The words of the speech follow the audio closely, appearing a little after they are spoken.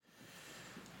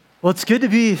Well, it's good to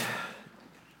be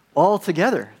all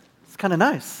together. It's kind of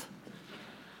nice.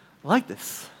 I like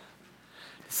this.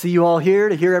 To see you all here,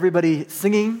 to hear everybody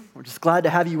singing. We're just glad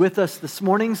to have you with us this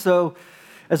morning. So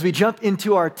as we jump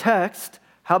into our text,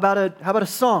 how about a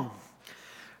song?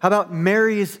 How about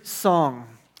Mary's song?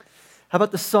 How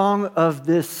about the song of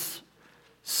this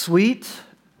sweet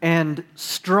and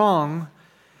strong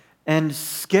and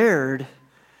scared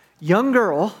young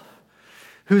girl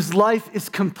whose life is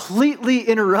completely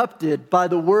interrupted by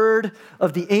the word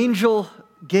of the angel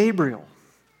Gabriel.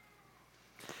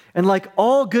 And like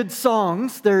all good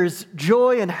songs, there's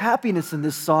joy and happiness in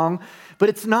this song, but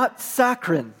it's not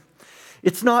saccharine.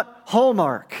 It's not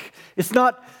Hallmark. It's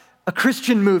not a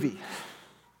Christian movie.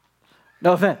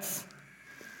 No offense.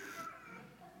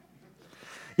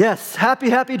 Yes, happy,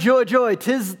 happy, joy, joy.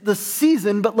 'Tis the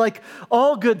season, but like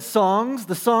all good songs,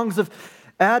 the songs of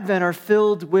Advent are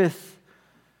filled with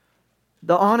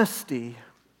the honesty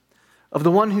of the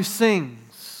one who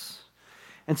sings.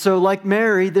 And so, like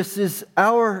Mary, this is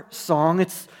our song.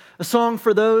 It's a song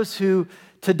for those who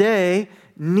today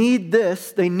need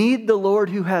this. They need the Lord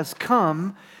who has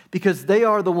come because they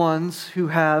are the ones who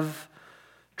have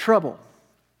trouble.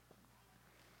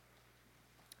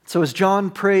 So as John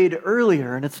prayed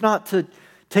earlier, and it's not to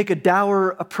take a dour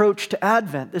approach to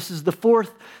Advent. This is the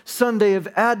fourth Sunday of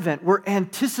Advent. We're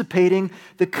anticipating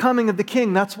the coming of the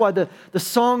King. That's why the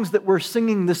songs that we're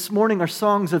singing this morning are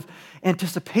songs of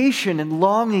anticipation and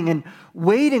longing and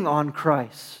waiting on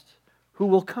Christ, who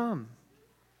will come.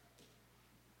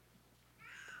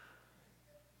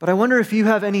 But I wonder if you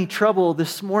have any trouble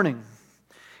this morning.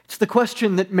 It's the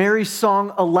question that Mary's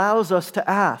song allows us to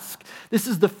ask. This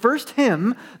is the first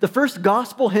hymn, the first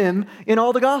gospel hymn in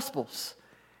all the Gospels.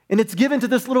 And it's given to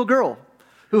this little girl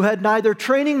who had neither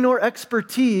training nor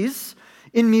expertise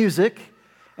in music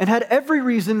and had every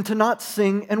reason to not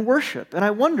sing and worship. And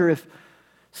I wonder if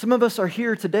some of us are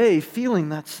here today feeling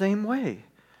that same way.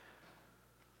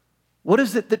 What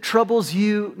is it that troubles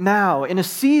you now in a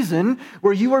season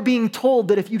where you are being told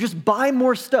that if you just buy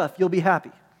more stuff, you'll be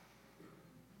happy?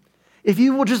 If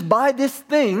you will just buy this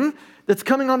thing that's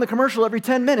coming on the commercial every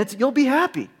 10 minutes, you'll be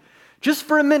happy. Just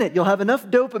for a minute, you'll have enough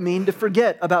dopamine to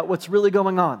forget about what's really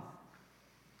going on.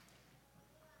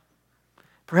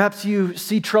 Perhaps you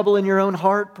see trouble in your own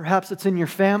heart. Perhaps it's in your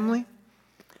family.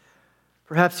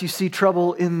 Perhaps you see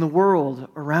trouble in the world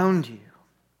around you.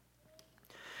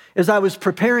 As I was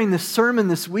preparing this sermon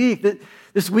this week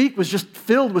was just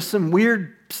filled with some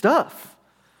weird stuff.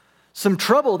 Some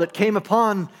trouble that came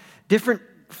upon different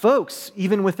folks,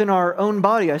 even within our own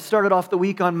body. I started off the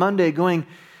week on Monday going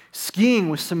skiing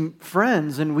with some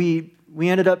friends, and we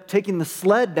ended up taking the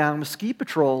sled down with ski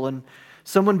patrol and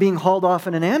someone being hauled off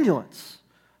in an ambulance.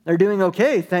 They're doing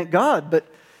okay, thank God, but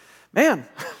man,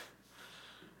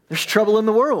 there's trouble in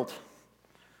the world.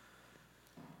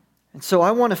 And so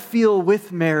I want to feel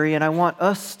with Mary, and I want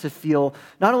us to feel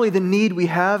not only the need we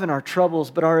have in our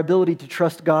troubles, but our ability to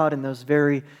trust God in those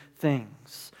very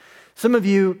things. Some of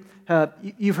you,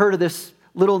 you've heard of this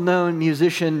little-known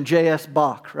musician, J.S.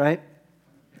 Bach, right?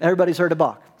 Everybody's heard of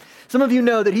Bach. Some of you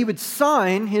know that he would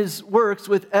sign his works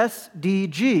with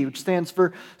SDG, which stands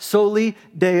for Soli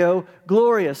Deo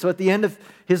Gloria. So at the end of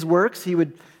his works, he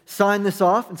would sign this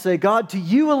off and say, God, to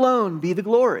you alone be the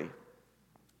glory.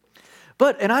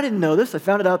 But, and I didn't know this, I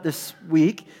found it out this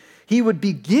week, he would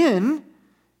begin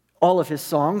all of his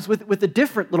songs with a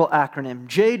different little acronym,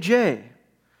 JJ.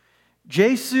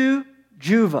 Jesu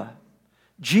Juva.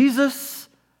 Jesus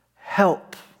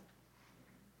help.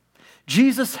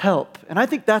 Jesus help. And I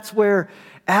think that's where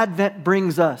Advent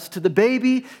brings us, to the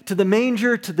baby, to the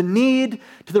manger, to the need,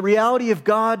 to the reality of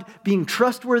God being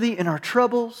trustworthy in our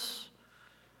troubles.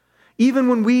 Even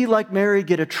when we, like Mary,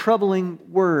 get a troubling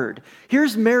word.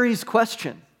 Here's Mary's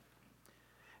question.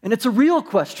 And it's a real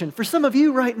question for some of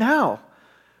you right now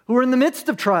who are in the midst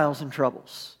of trials and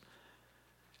troubles.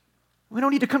 We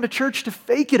don't need to come to church to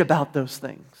fake it about those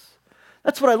things.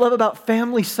 That's what I love about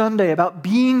Family Sunday, about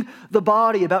being the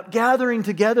body, about gathering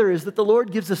together, is that the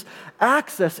Lord gives us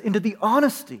access into the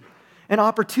honesty and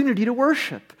opportunity to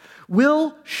worship.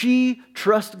 Will she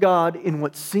trust God in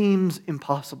what seems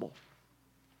impossible?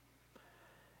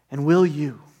 And will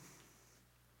you?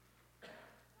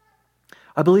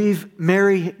 I believe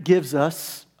Mary gives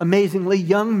us, amazingly,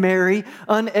 young Mary,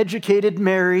 uneducated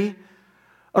Mary,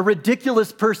 a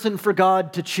ridiculous person for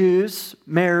God to choose,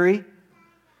 Mary.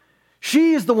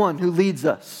 She is the one who leads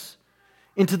us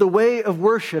into the way of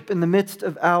worship in the midst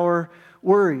of our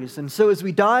worries. And so as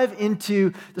we dive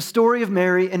into the story of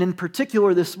Mary, and in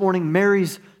particular this morning,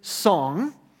 Mary's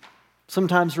song,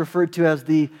 sometimes referred to as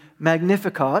the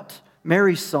Magnificat,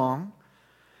 Mary's song,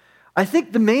 I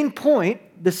think the main point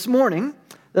this morning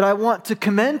that I want to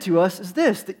commend to us is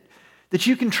this, that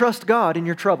you can trust God in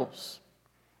your troubles.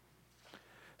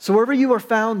 So wherever you are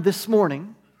found this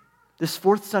morning, this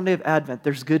fourth Sunday of Advent,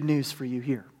 there's good news for you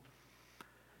here.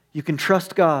 You can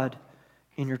trust God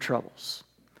in your troubles.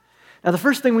 Now, the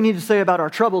first thing we need to say about our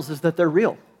troubles is that they're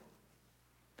real.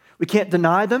 We can't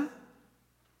deny them.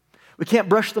 We can't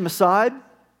brush them aside.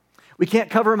 We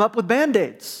can't cover them up with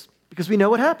Band-Aids because we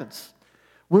know what happens.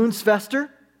 Wounds fester.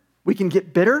 We can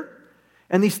get bitter.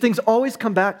 And these things always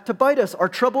come back to bite us. Our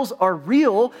troubles are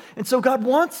real. And so God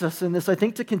wants us in this, I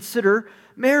think, to consider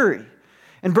Mary.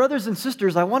 And brothers and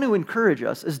sisters, I want to encourage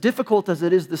us, as difficult as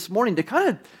it is this morning, to kind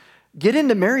of get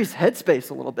into Mary's headspace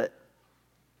a little bit.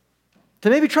 To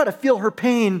maybe try to feel her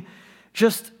pain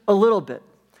just a little bit.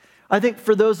 I think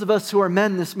for those of us who are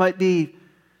men, this might be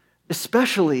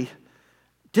especially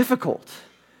difficult.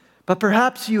 But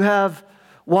perhaps you have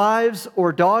wives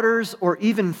or daughters or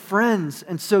even friends,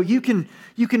 and so you can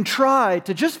try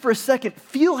to just for a second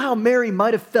feel how Mary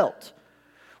might have felt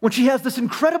when she has this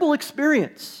incredible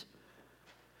experience.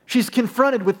 She's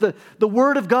confronted with the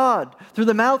Word of God through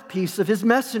the mouthpiece of His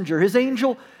messenger, His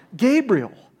angel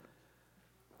Gabriel.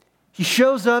 He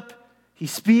shows up, He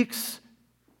speaks,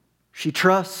 she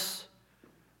trusts,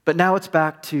 but now it's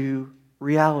back to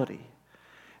reality.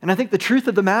 And I think the truth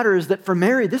of the matter is that for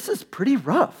Mary, this is pretty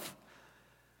rough.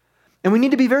 And we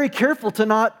need to be very careful to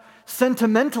not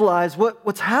sentimentalize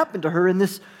what's happened to her in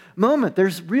this moment.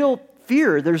 There's real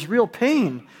fear, there's real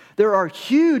pain. There are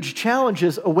huge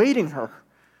challenges awaiting her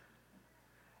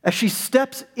as she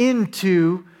steps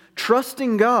into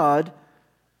trusting God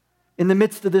in the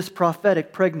midst of this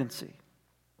prophetic pregnancy.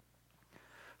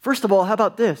 First of all, how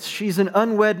about this? She's an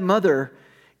unwed mother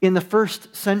in the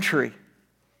first century.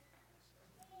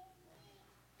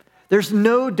 There's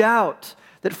no doubt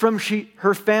that from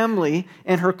her family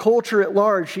and her culture at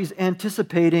large, she's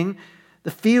anticipating the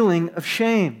feeling of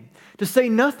shame. To say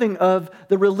nothing of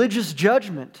the religious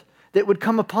judgment that would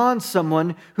come upon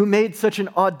someone who made such an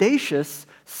audacious,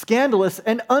 scandalous,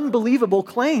 and unbelievable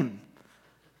claim.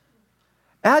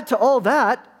 Add to all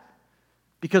that,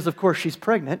 because of course she's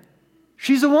pregnant,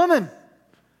 she's a woman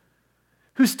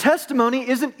whose testimony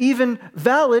isn't even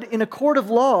valid in a court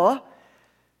of law.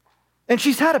 And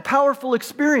she's had a powerful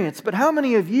experience, but how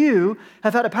many of you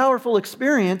have had a powerful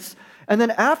experience and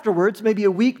then afterwards, maybe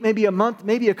a week, maybe a month,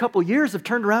 maybe a couple years, have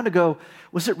turned around to go,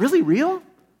 was it really real?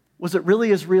 Was it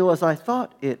really as real as I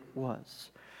thought it was?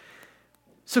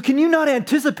 So can you not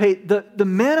anticipate the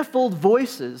manifold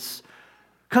voices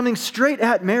coming straight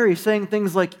at Mary saying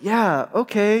things like, yeah,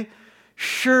 okay,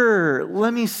 sure,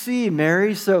 let me see,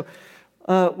 Mary. So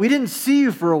we didn't see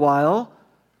you for a while.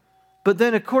 But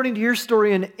then according to your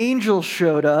story, an angel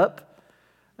showed up.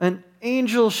 An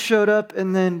angel showed up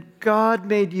and then God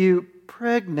made you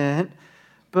pregnant,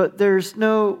 but there's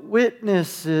no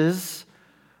witnesses.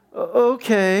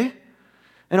 Okay.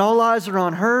 And all eyes are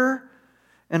on her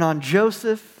and on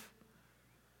Joseph.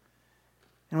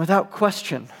 And without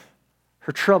question,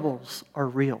 her troubles are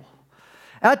real.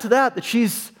 Add to that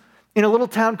she's in a little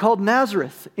town called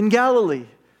Nazareth in Galilee.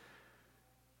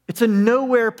 It's a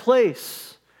nowhere place.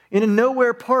 In a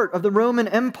nowhere part of the Roman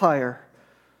Empire.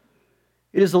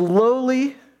 It is a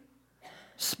lowly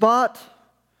spot,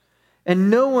 and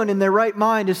no one in their right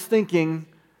mind is thinking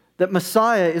that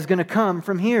Messiah is going to come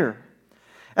from here.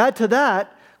 Add to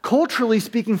that, culturally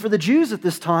speaking for the Jews at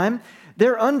this time,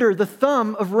 they're under the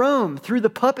thumb of Rome through the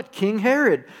puppet king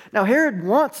Herod. Now, Herod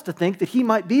wants to think that he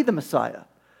might be the Messiah.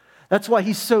 That's why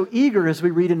he's so eager, as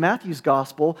we read in Matthew's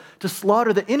gospel, to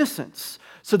slaughter the innocents,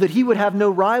 so that he would have no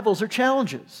rivals or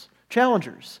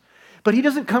challengers. But he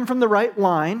doesn't come from the right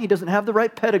line. He doesn't have the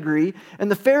right pedigree. And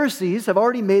the Pharisees have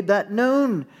already made that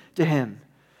known to him.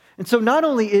 And so not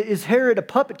only is Herod a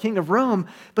puppet king of Rome,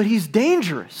 but he's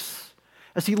dangerous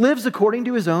as he lives according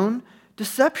to his own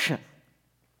deception.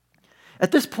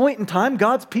 At this point in time,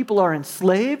 God's people are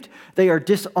enslaved. They are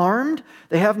disarmed.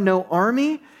 They have no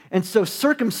army. And so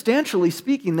circumstantially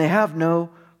speaking, they have no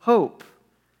hope.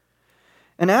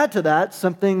 And add to that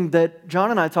something that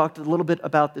John and I talked a little bit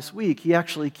about this week. He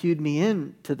actually cued me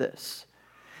in to this.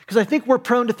 Because I think we're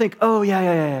prone to think, oh,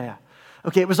 yeah.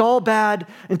 Okay, it was all bad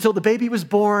until the baby was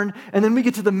born, and then we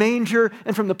get to the manger,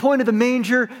 and from the point of the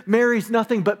manger, Mary's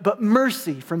nothing but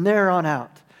mercy from there on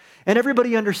out. And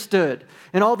everybody understood.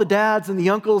 And all the dads and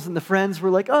the uncles and the friends were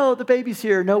like, oh, the baby's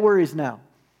here, no worries now.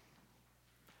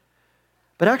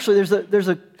 But actually, there's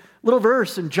a little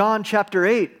verse in John chapter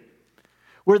 8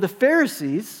 where the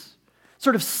Pharisees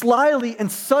sort of slyly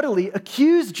and subtly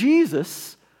accuse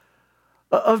Jesus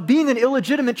of being an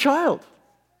illegitimate child.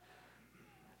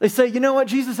 They say, you know what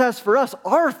Jesus has for us?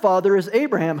 Our father is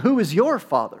Abraham. Who is your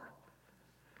father?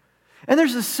 And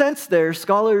there's a sense there,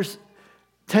 scholars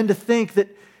tend to think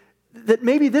that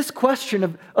maybe this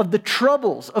question of the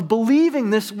troubles, of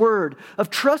believing this word, of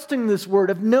trusting this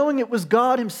word, of knowing it was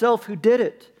God himself who did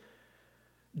it,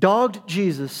 dogged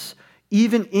Jesus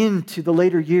even into the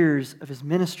later years of his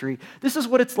ministry. This is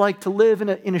what it's like to live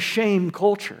in a shame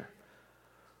culture.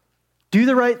 Do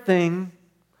the right thing,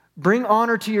 bring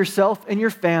honor to yourself and your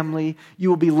family, you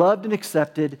will be loved and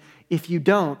accepted. If you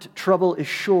don't, trouble is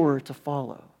sure to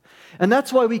follow. And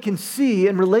that's why we can see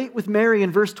and relate with Mary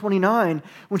in verse 29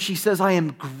 when she says, I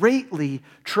am greatly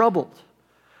troubled.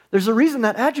 There's a reason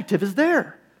that adjective is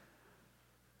there.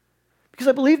 Because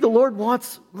I believe the Lord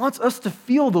wants us to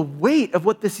feel the weight of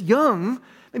what this young,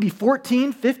 maybe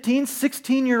 14, 15,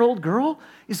 16-year-old girl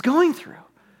is going through.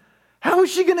 How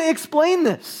is she going to explain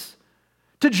this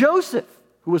to Joseph,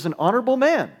 who was an honorable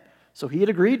man? So he had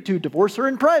agreed to divorce her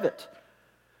in private.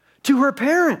 To her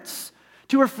parents,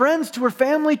 to her friends, to her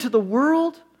family, to the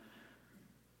world.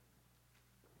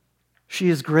 She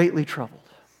is greatly troubled.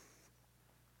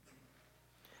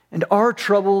 And our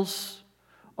troubles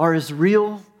are as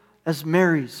real as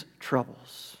Mary's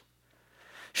troubles.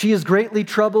 She is greatly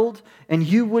troubled, and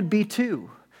you would be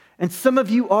too. And some of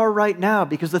you are right now,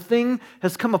 because the thing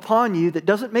has come upon you that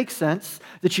doesn't make sense,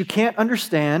 that you can't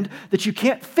understand, that you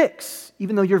can't fix,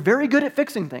 even though you're very good at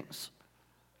fixing things.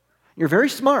 You're very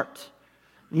smart,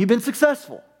 and you've been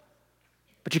successful,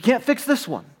 but you can't fix this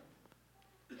one.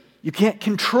 You can't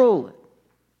control it.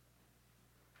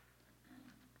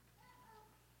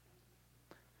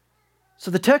 So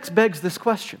the text begs this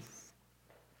question.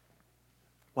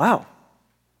 Wow,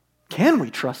 can we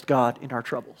trust God in our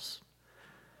troubles?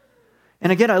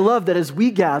 And again, I love that as we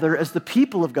gather as the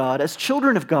people of God, as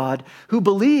children of God who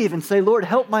believe and say, Lord,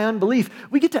 help my unbelief,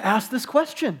 we get to ask this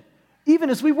question, even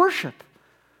as we worship.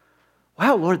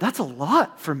 Wow, Lord, that's a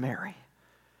lot for Mary.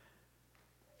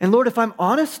 And Lord, if I'm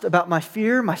honest about my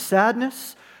fear, my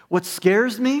sadness, what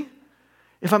scares me,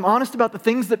 if I'm honest about the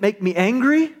things that make me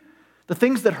angry, the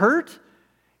things that hurt,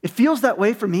 it feels that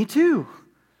way for me too.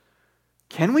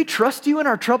 Can we trust you in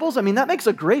our troubles? I mean, that makes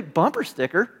a great bumper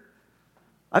sticker.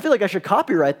 I feel like I should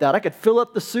copyright that. I could fill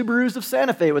up the Subarus of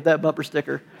Santa Fe with that bumper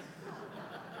sticker.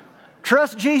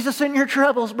 Trust Jesus in your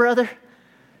troubles, brother.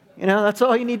 You know, that's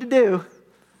all you need to do.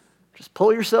 Just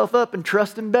pull yourself up and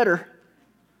trust him better.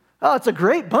 Oh, it's a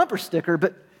great bumper sticker,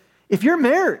 but if you're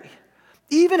Mary,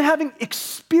 even having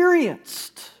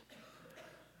experienced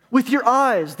with your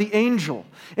eyes the angel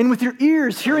and with your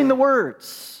ears hearing the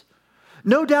words,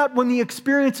 no doubt when the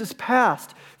experience is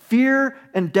past, fear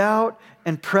and doubt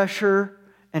and pressure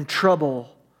and trouble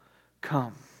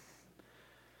come.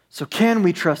 So can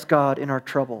we trust God in our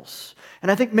troubles?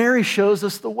 And I think Mary shows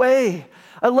us the way.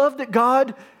 I love that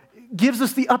God gives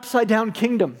us the upside down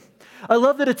kingdom. I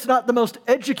love that it's not the most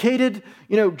educated,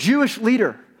 Jewish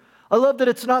leader. I love that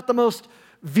it's not the most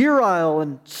virile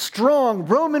and strong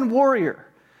Roman warrior.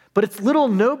 But it's little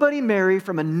nobody Mary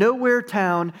from a nowhere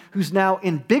town who's now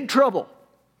in big trouble,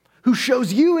 who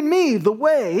shows you and me the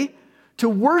way to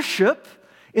worship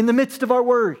in the midst of our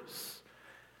worries,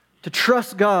 to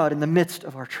trust God in the midst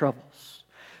of our troubles.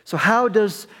 So how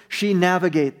does she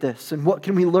navigate this? And what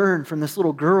can we learn from this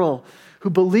little girl who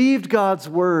believed God's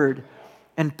word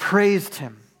and praised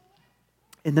him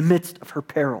in the midst of her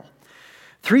peril?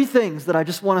 3 things that I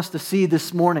just want us to see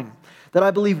this morning that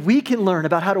I believe we can learn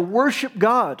about how to worship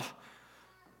God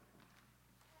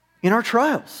in our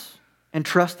trials and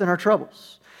trust in our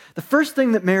troubles. The first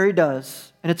thing that Mary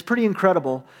does, and it's pretty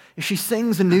incredible, is she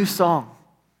sings a new song.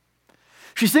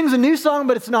 She sings a new song,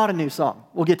 but it's not a new song.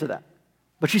 We'll get to that.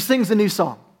 But she sings a new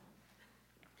song.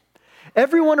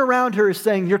 Everyone around her is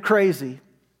saying, you're crazy.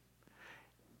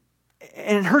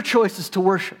 And her choice is to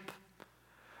worship.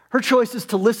 Her choice is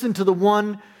to listen to the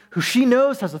one who she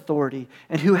knows has authority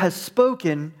and who has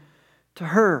spoken to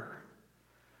her.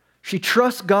 She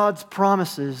trusts God's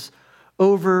promises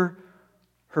over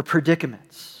her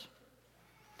predicaments.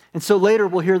 And so later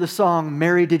we'll hear the song,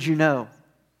 Mary, Did You Know?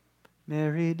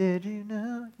 Mary, did you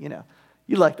know?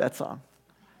 You like that song.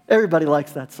 Everybody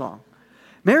likes that song.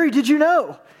 Mary, did you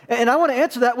know? And I want to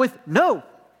answer that with no.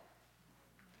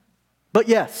 But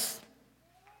yes.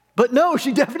 But no,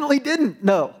 she definitely didn't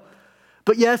know.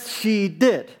 But yes, she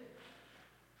did.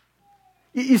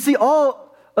 You see,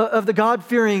 all of the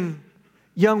God-fearing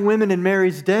young women in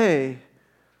Mary's day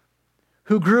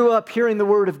who grew up hearing the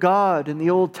word of God in the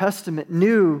Old Testament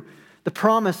knew the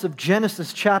promise of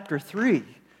Genesis chapter 3,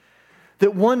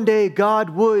 that one day God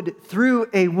would, through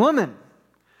a woman,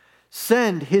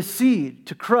 send his seed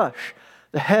to crush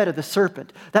the head of the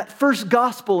serpent. That first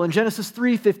gospel in Genesis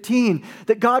 3:15,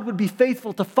 that God would be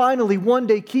faithful to finally one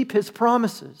day keep his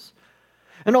promises.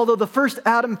 And although the first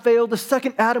Adam failed, the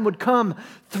second Adam would come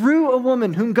through a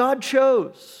woman whom God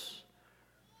chose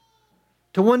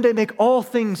to one day make all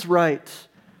things right,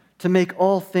 to make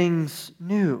all things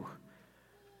new.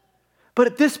 But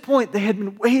at this point, they had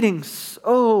been waiting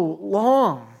so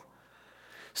long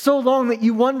that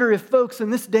you wonder if folks in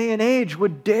this day and age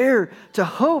would dare to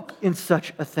hope in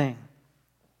such a thing.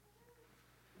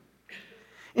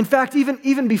 In fact,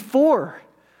 even before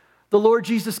the Lord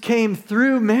Jesus came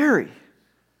through Mary,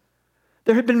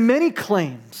 there had been many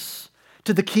claims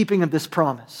to the keeping of this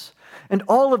promise, and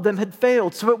all of them had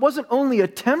failed. So it wasn't only a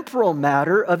temporal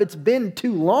matter of it's been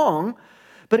too long,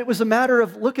 but it was a matter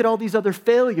of look at all these other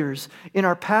failures in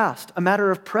our past, a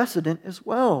matter of precedent as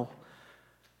well.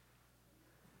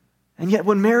 And yet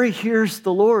when Mary hears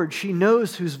the Lord, she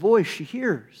knows whose voice she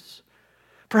hears.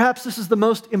 Perhaps this is the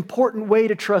most important way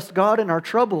to trust God in our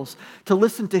troubles, to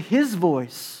listen to his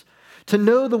voice, to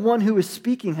know the one who is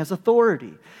speaking has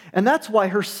authority. And that's why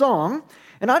her song,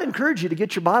 and I'd encourage you to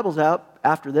get your Bibles out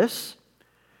after this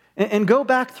and go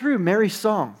back through Mary's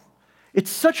song.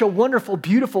 It's such a wonderful,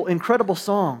 beautiful, incredible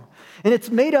song. And it's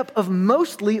made up of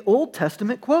mostly Old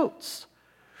Testament quotes.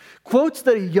 Quotes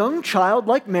that a young child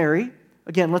like Mary,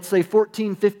 again, let's say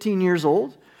 14, 15 years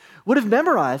old, would have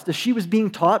memorized as she was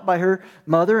being taught by her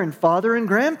mother and father and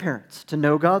grandparents to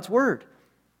know God's word.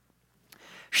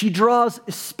 She draws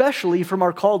especially from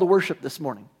our call to worship this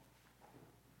morning.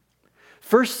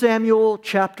 1 Samuel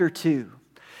chapter 2.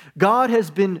 God has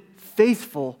been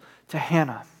faithful to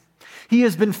Hannah. He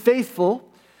has been faithful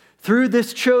through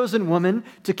this chosen woman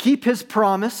to keep his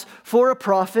promise for a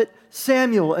prophet,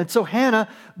 Samuel. And so Hannah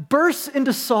bursts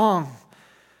into song.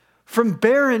 From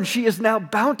barren, she is now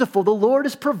bountiful. The Lord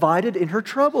has provided in her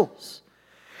troubles.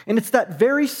 And it's that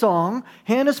very song,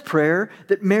 Hannah's prayer,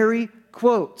 that Mary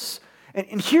quotes.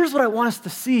 And here's what I want us to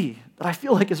see that I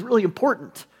feel like is really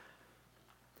important.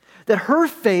 That her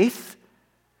faith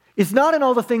is not in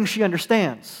all the things she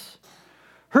understands.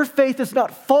 Her faith is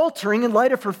not faltering in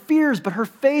light of her fears, but her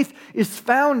faith is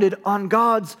founded on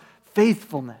God's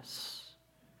faithfulness.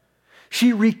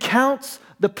 She recounts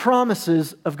the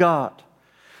promises of God.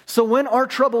 So when our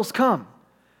troubles come,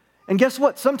 and guess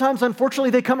what? Sometimes, unfortunately,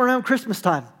 they come around Christmas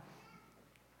time.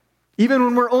 Even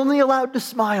when we're only allowed to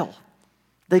smile,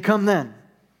 they come then.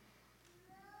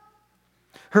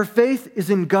 Her faith is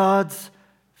in God's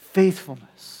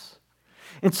faithfulness.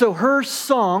 And so her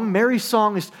song, Mary's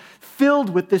song, is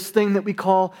filled with this thing that we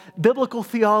call biblical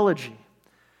theology,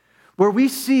 where we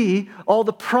see all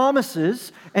the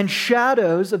promises and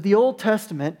shadows of the Old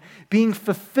Testament being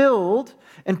fulfilled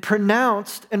and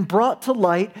pronounced and brought to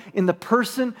light in the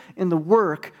person and the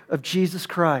work of Jesus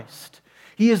Christ.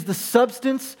 He is the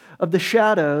substance of the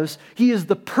shadows. He is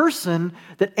the person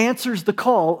that answers the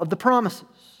call of the promises.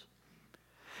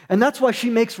 And that's why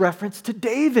she makes reference to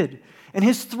David and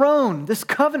his throne, this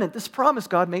covenant, this promise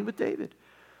God made with David.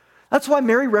 That's why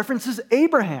Mary references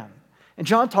Abraham. And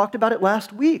John talked about it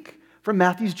last week from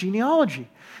Matthew's genealogy.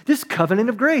 This covenant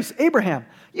of grace. Abraham,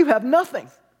 you have nothing.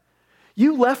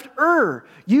 You left Ur.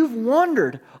 You've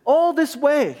wandered all this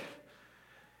way.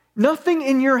 Nothing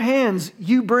in your hands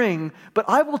you bring, but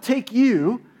I will take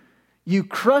you, you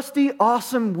crusty,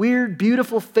 awesome, weird,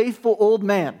 beautiful, faithful old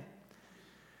man.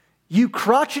 You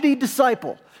crotchety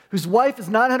disciple whose wife is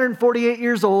 948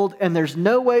 years old and there's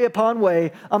no way upon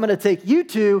way, I'm going to take you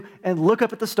two and look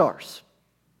up at the stars.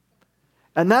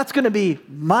 And that's going to be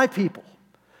my people.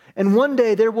 And one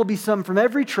day there will be some from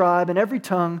every tribe and every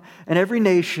tongue and every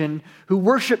nation who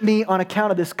worship me on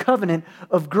account of this covenant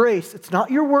of grace. It's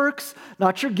not your works,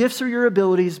 not your gifts or your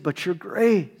abilities, but your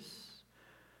grace.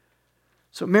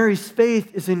 So Mary's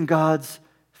faith is in God's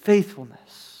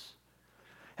faithfulness.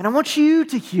 And I want you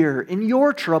to hear in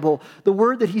your trouble the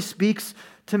word that he speaks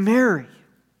to Mary.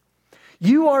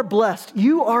 You are blessed.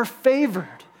 You are favored.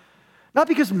 Not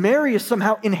because Mary is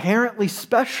somehow inherently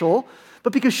special,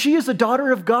 but because she is a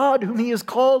daughter of God whom he has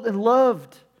called and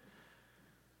loved.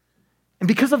 And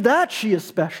because of that, she is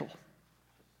special.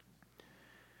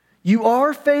 You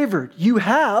are favored. You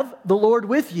have the Lord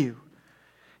with you.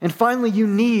 And finally, you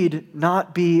need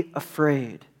not be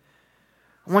afraid.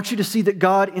 I want you to see that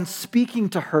God, in speaking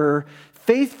to her,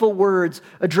 faithful words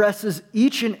addresses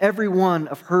each and every one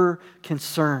of her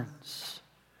concerns.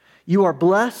 You are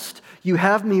blessed, you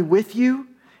have me with you,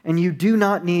 and you do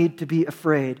not need to be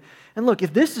afraid. And look,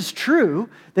 if this is true,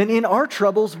 then in our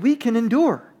troubles we can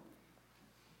endure.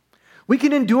 We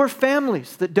can endure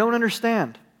families that don't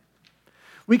understand.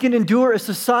 We can endure a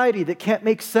society that can't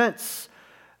make sense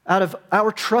out of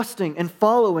our trusting and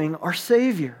following our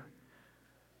Savior.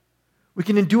 We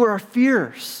can endure our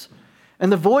fears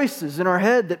and the voices in our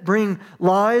head that bring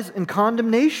lies and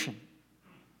condemnation.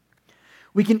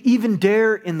 We can even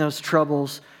dare in those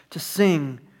troubles to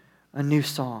sing a new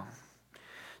song.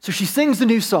 So she sings a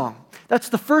new song. That's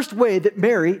the first way that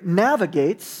Mary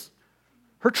navigates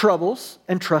her troubles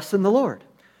and trusts in the Lord.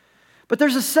 But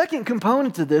there's a second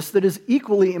component to this that is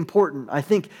equally important, I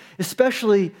think,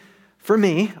 especially for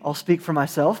me. I'll speak for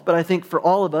myself, but I think for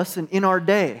all of us and in our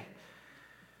day.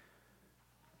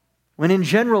 When in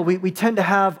general, we tend to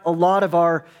have a lot of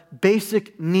our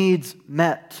basic needs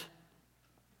met.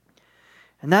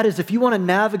 And that is, if you want to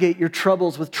navigate your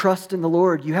troubles with trust in the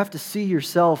Lord, you have to see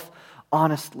yourself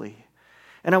honestly.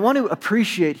 And I want to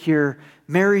appreciate here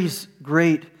Mary's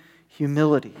great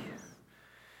humility.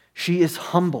 She is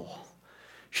humble.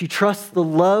 She trusts the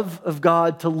love of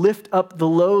God to lift up the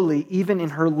lowly, even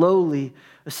in her lowly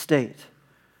estate.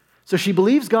 So she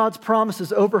believes God's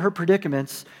promises over her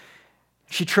predicaments.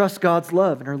 She trusts God's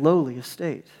love in her lowly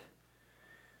estate.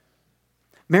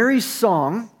 Mary's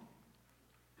song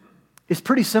is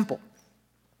pretty simple.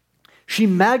 She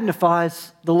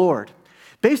magnifies the Lord,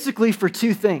 basically for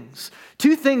two things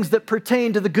that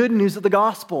pertain to the good news of the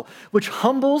gospel, which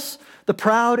humbles the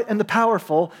proud and the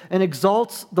powerful and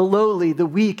exalts the lowly, the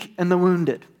weak, and the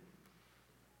wounded.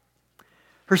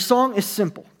 Her song is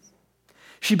simple.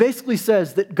 She basically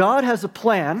says that God has a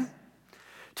plan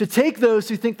to take those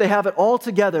who think they have it all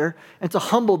together and to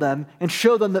humble them and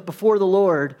show them that before the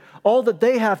Lord, all that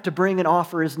they have to bring and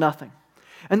offer is nothing.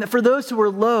 And that for those who are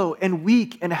low and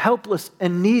weak and helpless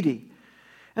and needy,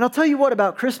 and I'll tell you what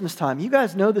about Christmas time. You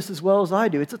guys know this as well as I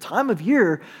do. It's a time of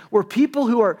year where people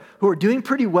who are doing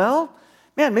pretty well,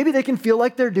 man, maybe they can feel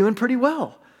like they're doing pretty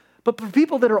well. But for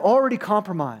people that are already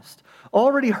compromised,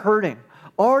 already hurting,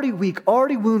 already weak,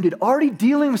 already wounded, already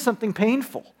dealing with something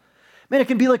painful, man, it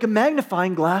can be like a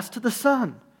magnifying glass to the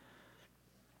sun.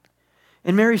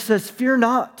 And Mary says, fear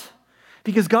not,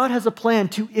 because God has a plan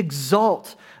to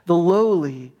exalt the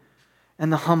lowly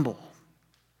and the humble.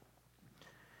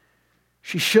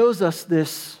 She shows us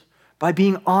this by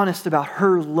being honest about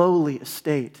her lowly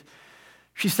estate.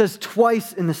 She says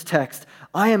twice in this text,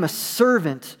 I am a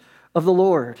servant of the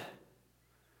Lord.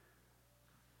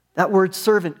 That word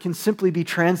servant can simply be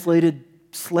translated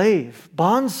slave,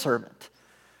 bondservant.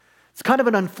 It's kind of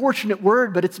an unfortunate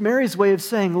word, but it's Mary's way of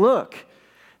saying, look,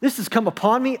 this has come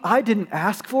upon me. I didn't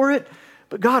ask for it,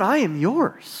 but God, I am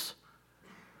yours.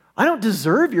 I don't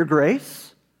deserve your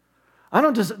grace.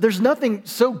 There's nothing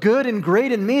so good and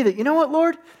great in me that, you know what,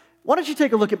 Lord? Why don't you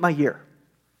take a look at my year?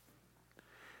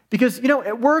 Because,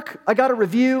 at work, I got a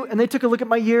review, and they took a look at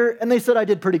my year, and they said I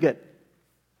did pretty good.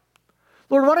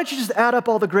 Lord, why don't you just add up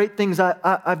all the great things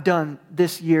I've done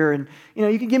this year, and,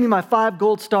 you can give me my 5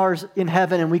 gold stars in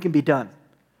heaven, and we can be done.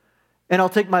 And I'll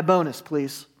take my bonus,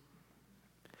 please.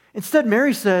 Instead,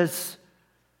 Mary says,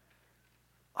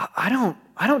 I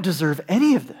don't deserve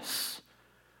any of this.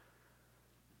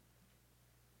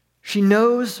 She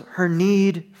knows her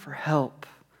need for help.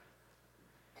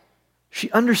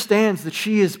 She understands that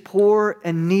she is poor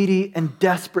and needy and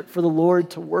desperate for the Lord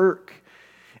to work.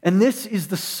 And this is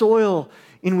the soil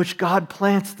in which God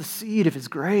plants the seed of His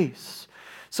grace.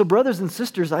 So brothers and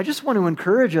sisters, I just want to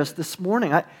encourage us this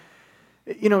morning.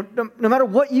 No matter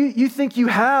what you think you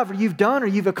have or you've done or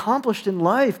you've accomplished in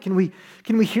life, can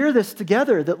we hear this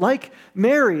together? That like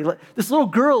Mary, this little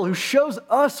girl who shows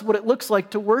us what it looks like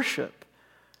to worship,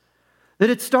 that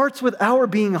it starts with our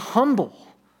being humble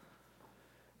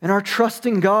and our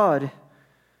trusting God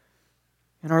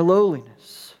in our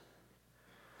lowliness.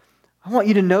 I want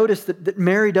you to notice that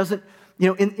Mary doesn't,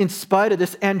 in spite of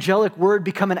this angelic word,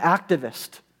 become an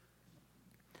activist.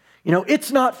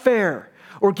 It's not fair.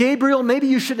 Or Gabriel, maybe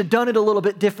you should have done it a little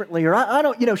bit differently. Or I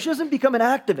don't, she doesn't become an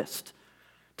activist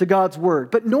to God's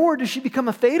word. But nor does she become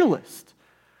a fatalist.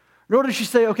 Nor does she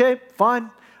say, okay,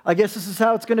 fine, I guess this is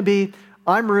how it's going to be.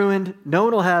 I'm ruined. No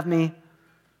one will have me.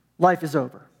 Life is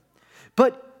over.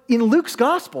 But in Luke's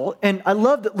gospel, and I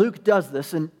love that Luke does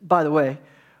this, and by the way,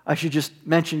 I should just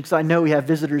mention, because I know we have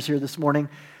visitors here this morning,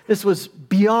 this was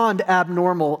beyond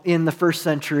abnormal in the first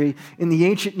century, in the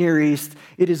ancient Near East.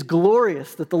 It is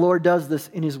glorious that the Lord does this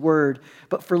in His word.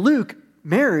 But for Luke,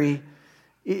 Mary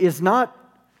is not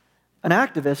an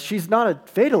activist. She's not a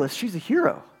fatalist. She's a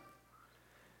hero.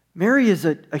 Mary is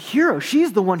a hero.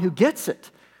 She's the one who gets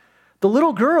it. The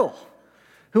little girl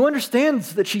who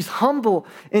understands that she's humble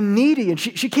and needy and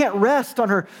she can't rest on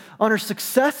her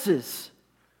successes.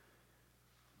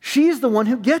 She's the one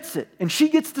who gets it. And she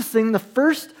gets to sing the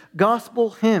first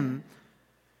gospel hymn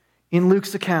in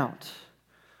Luke's account.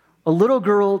 a little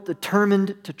girl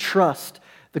determined to trust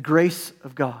the grace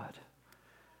of God.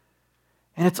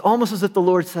 And it's almost as if the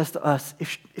Lord says to us,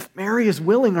 if Mary is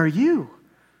willing, are you?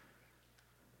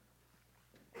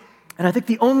 And I think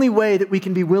the only way that we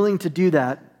can be willing to do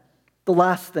that, the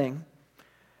last thing,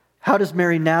 how does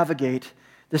Mary navigate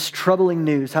this troubling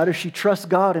news? How does she trust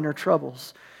God in her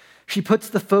troubles? She puts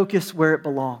the focus where it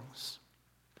belongs.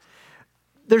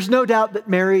 There's no doubt that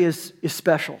Mary is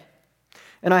special.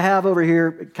 And I have over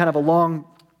here kind of a long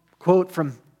quote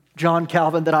from John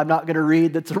Calvin that I'm not going to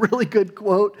read. That's a really good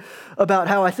quote about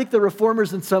how I think the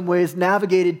Reformers in some ways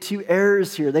navigated two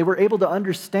errors here. They were able to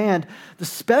understand the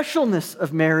specialness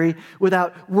of Mary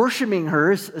without worshiping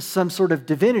her as some sort of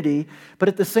divinity, but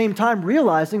at the same time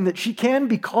realizing that she can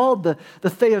be called the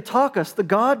Theotokos, the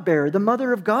God-bearer, the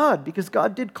mother of God, because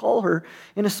God did call her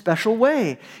in a special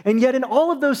way. And yet in all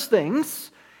of those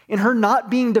things, in her not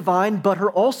being divine, but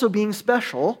her also being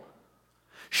special,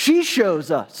 she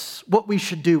shows us what we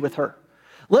should do with her.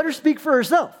 Let her speak for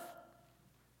herself.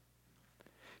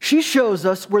 She shows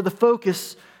us where the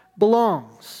focus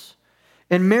belongs.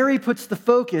 And Mary puts the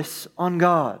focus on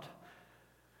God.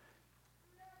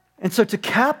 And so to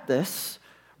cap this,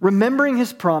 remembering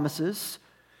his promises,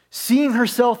 seeing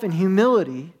herself in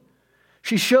humility,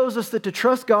 she shows us that to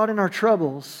trust God in our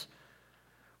troubles,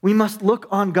 we must look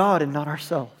on God and not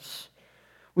ourselves.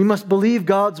 We must believe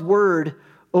God's word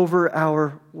over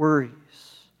our worries.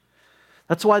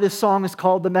 That's why this song is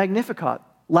called the Magnificat.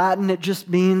 Latin, it just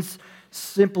means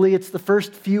simply, it's the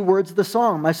first few words of the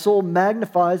song. My soul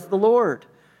magnifies the Lord.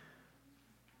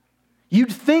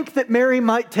 You'd think that Mary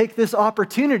might take this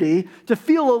opportunity to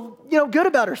feel, good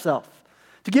about herself,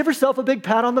 to give herself a big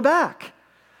pat on the back,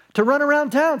 to run around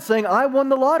town saying, I won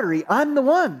the lottery. I'm the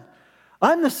one.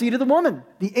 I'm the seed of the woman.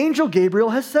 The angel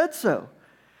Gabriel has said so.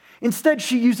 Instead,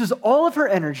 she uses all of her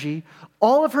energy,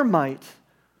 all of her might,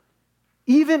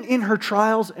 even in her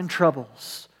trials and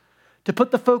troubles, to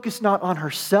put the focus not on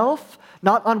herself,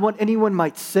 not on what anyone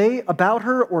might say about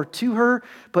her or to her,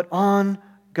 but on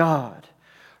God.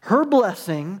 Her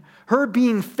blessing, her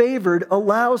being favored,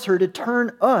 allows her to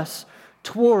turn us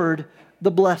toward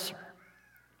the blesser.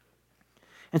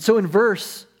 And so in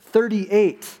verse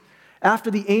 38,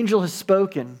 after the angel has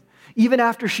spoken, even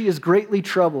after she is greatly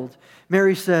troubled,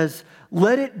 Mary says,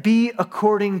 let it be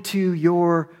according to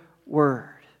your word.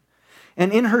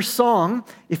 And in her song,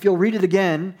 if you'll read it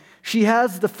again, she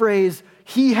has the phrase,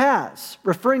 he has,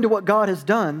 referring to what God has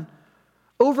done,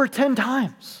 over 10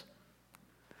 times.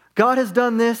 God has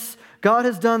done this, God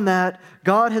has done that,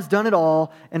 God has done it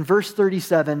all. And verse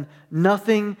 37,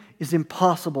 nothing is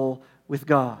impossible with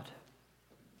God.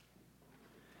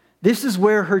 This is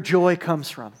where her joy comes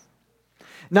from.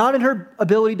 Not in her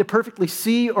ability to perfectly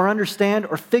see or understand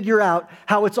or figure out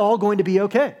how it's all going to be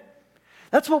okay.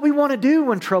 That's what we want to do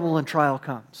when trouble and trial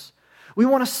comes. We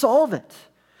want to solve it.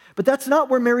 But that's not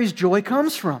where Mary's joy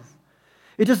comes from.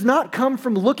 It does not come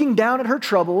from looking down at her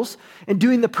troubles and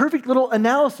doing the perfect little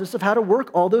analysis of how to work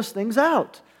all those things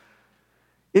out.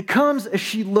 It comes as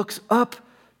she looks up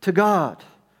to God.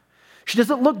 She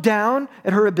doesn't look down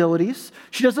at her abilities.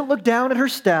 She doesn't look down at her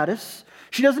status.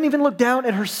 She doesn't even look down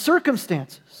at her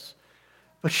circumstances,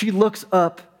 but she looks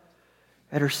up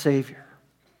at her Savior.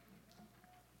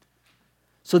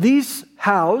 So these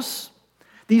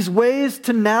ways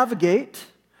to navigate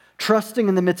trusting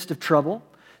in the midst of trouble,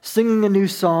 singing a new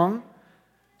song,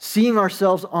 seeing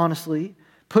ourselves honestly,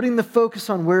 putting the focus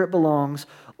on where it belongs,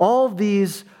 all of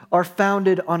these are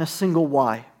founded on a single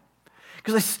why.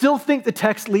 Because I still think the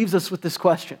text leaves us with this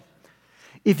question.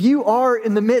 If you are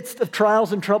in the midst of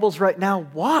trials and troubles right now,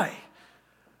 why?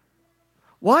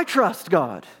 Why trust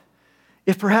God?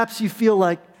 If perhaps you feel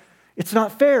like it's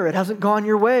not fair, it hasn't gone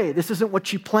your way, this isn't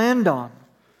what you planned on.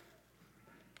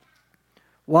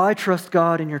 Why trust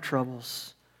God in your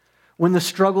troubles when the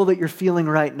struggle that you're feeling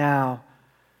right now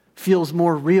feels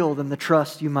more real than the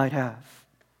trust you might have?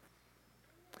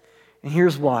 And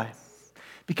here's why.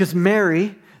 Because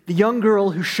Mary, the young girl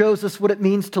who shows us what it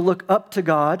means to look up to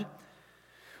God,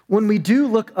 when we do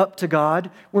look up to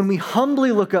God, when we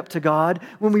humbly look up to God,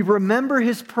 when we remember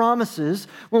his promises,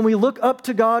 when we look up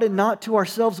to God and not to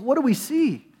ourselves, what do we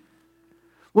see?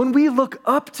 When we look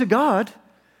up to God,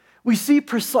 we see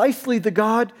precisely the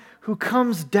God who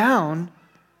comes down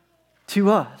to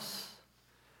us.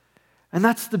 And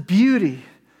that's the beauty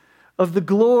of the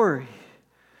glory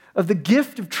of the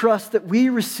gift of trust that we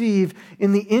receive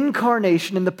in the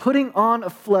incarnation, in the putting on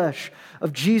of flesh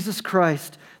of Jesus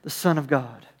Christ, the Son of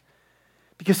God.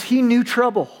 Because he knew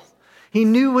trouble. He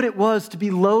knew what it was to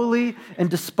be lowly and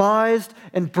despised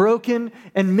and broken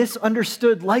and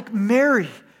misunderstood like Mary.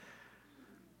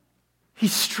 He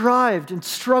strived and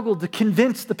struggled to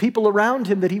convince the people around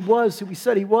him that he was who he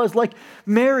said he was. Like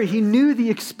Mary, he knew the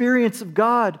experience of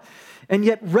God and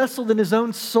yet wrestled in his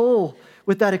own soul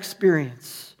with that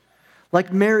experience.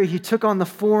 Like Mary, he took on the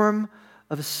form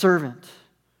of a servant.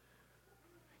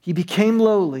 He became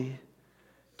lowly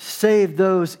to save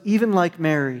those, even like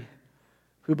Mary,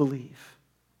 who believe.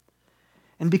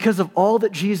 And because of all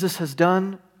that Jesus has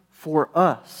done for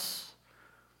us,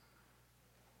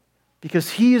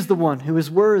 because he is the one who is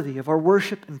worthy of our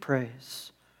worship and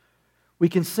praise, we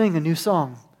can sing a new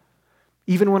song,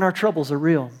 even when our troubles are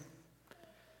real.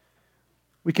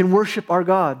 We can worship our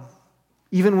God,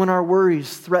 even when our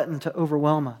worries threaten to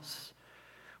overwhelm us.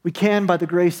 We can, by the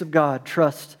grace of God,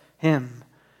 trust him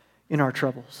in our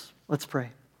troubles. Let's pray.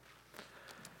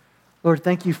 Lord,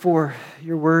 thank you for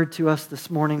your word to us this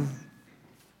morning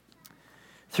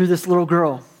through this little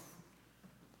girl.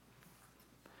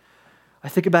 I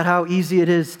think about how easy it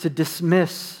is to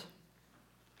dismiss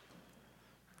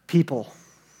people,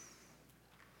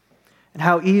 and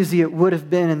how easy it would have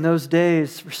been in those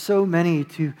days for so many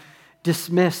to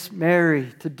dismiss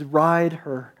Mary, to deride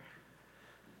her,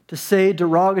 to say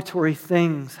derogatory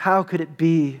things. How could it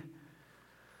be?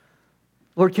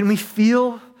 Lord, can we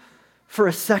feel for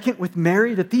a second with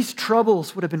Mary that these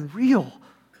troubles would have been real?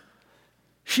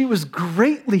 She was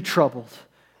greatly troubled,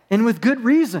 and with good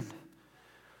reason.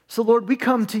 So, Lord, we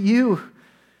come to you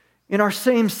in our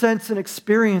same sense and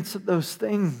experience of those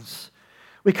things.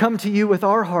 We come to you with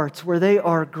our hearts where they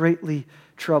are greatly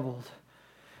troubled.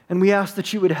 And we ask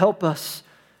that you would help us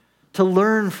to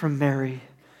learn from Mary,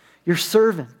 your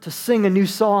servant, to sing a new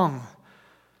song,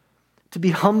 to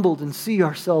be humbled and see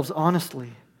ourselves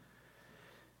honestly,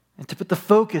 and to put the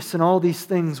focus in all these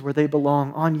things where they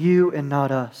belong, on you and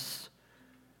not us.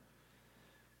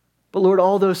 But Lord,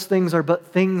 all those things are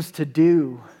but things to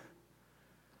do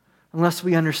unless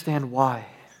we understand why.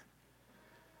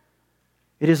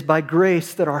 It is by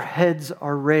grace that our heads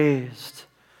are raised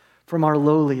from our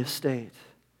lowly estate.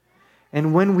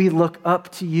 And when we look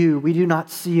up to you, we do not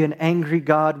see an angry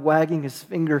God wagging his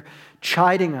finger,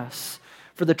 chiding us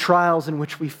for the trials in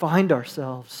which we find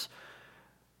ourselves,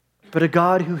 but a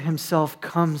God who himself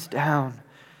comes down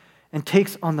and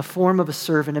takes on the form of a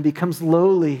servant and becomes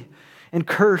lowly and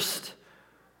cursed,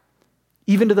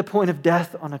 even to the point of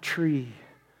death on a tree,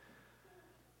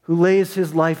 who lays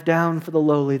his life down for the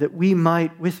lowly, that we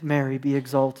might, with Mary, be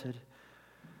exalted.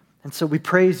 And so we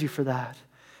praise you for that.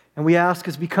 And we ask,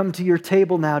 as we come to your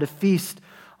table now to feast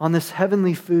on this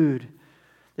heavenly food,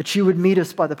 that you would meet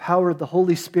us by the power of the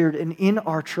Holy Spirit, and in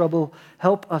our trouble,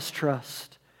 help us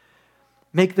trust.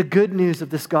 Make the good news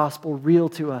of this gospel real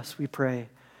to us, we pray.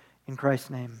 In Christ's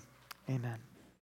name, amen.